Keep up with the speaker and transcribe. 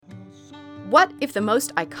What if the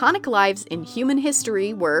most iconic lives in human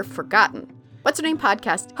history were forgotten? What's Her Name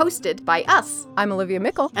podcast, hosted by us. I'm Olivia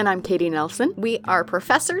Mickle. And I'm Katie Nelson. We are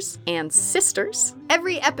professors and sisters.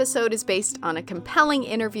 Every episode is based on a compelling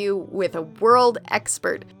interview with a world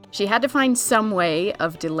expert. She had to find some way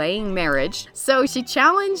of delaying marriage, so she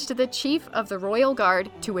challenged the chief of the Royal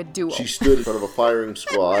Guard to a duel. She stood in front of a firing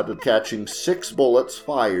squad, catching 6 bullets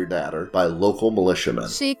fired at her by local militiamen.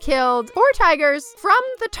 She killed 4 tigers from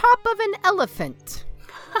the top of an elephant.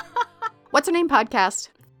 What's Her Name podcast?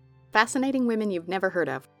 Fascinating women you've never heard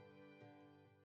of.